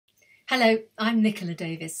Hello, I'm Nicola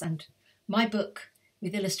Davies, and my book,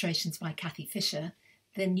 with illustrations by Kathy Fisher,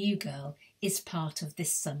 The New Girl, is part of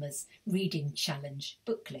this summer's Reading Challenge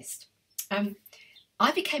book list.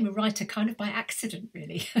 I became a writer kind of by accident,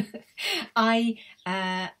 really. I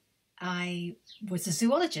was a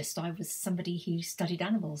zoologist. I was somebody who studied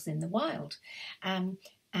animals in the wild.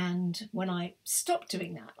 And when I stopped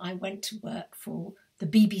doing that, I went to work for the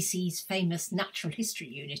BBC's famous Natural History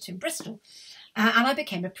Unit in Bristol. And I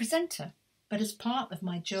became a presenter. But as part of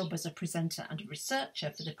my job as a presenter and a researcher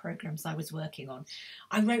for the programmes I was working on,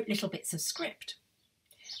 I wrote little bits of script.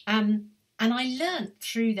 And I learnt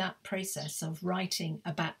through that process of writing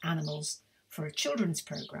about animals for a children's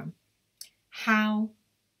programme how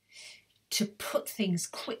to put things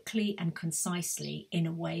quickly and concisely in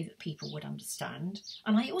a way that people would understand.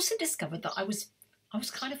 And I also discovered that I was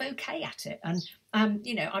kind of okay at it. And,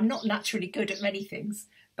 I'm not naturally good at many things,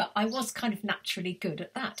 but I was kind of naturally good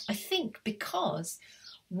at that. I think because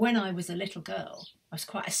when I was a little girl, I was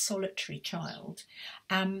quite a solitary child.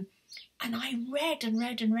 And I read and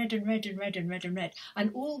read and read and read and read and read and read.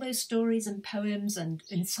 And all those stories and poems and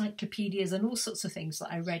encyclopedias and all sorts of things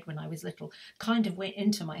that I read when I was little kind of went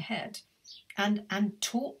into my head and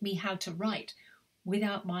taught me how to write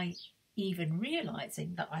without my even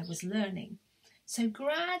realising that I was learning. So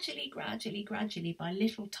gradually, by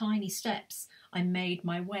little tiny steps, I made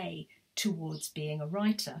my way towards being a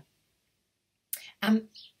writer.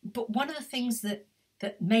 But one of the things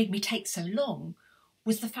that made me take so long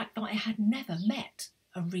was the fact that I had never met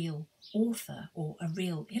a real author or a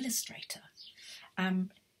real illustrator.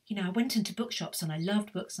 I went into bookshops and I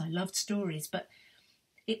loved books and I loved stories, but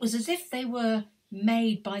it was as if they were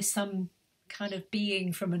made by some kind of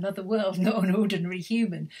being from another world, not an ordinary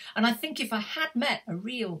human. And I think if I had met a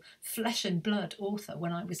real flesh and blood author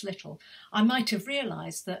when I was little, I might have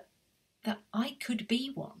realised that I could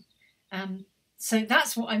be one. So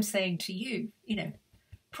that's what I'm saying to you,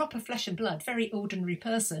 proper flesh and blood, very ordinary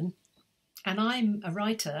person. And I'm a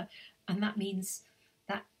writer, and that means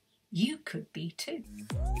that you could be too.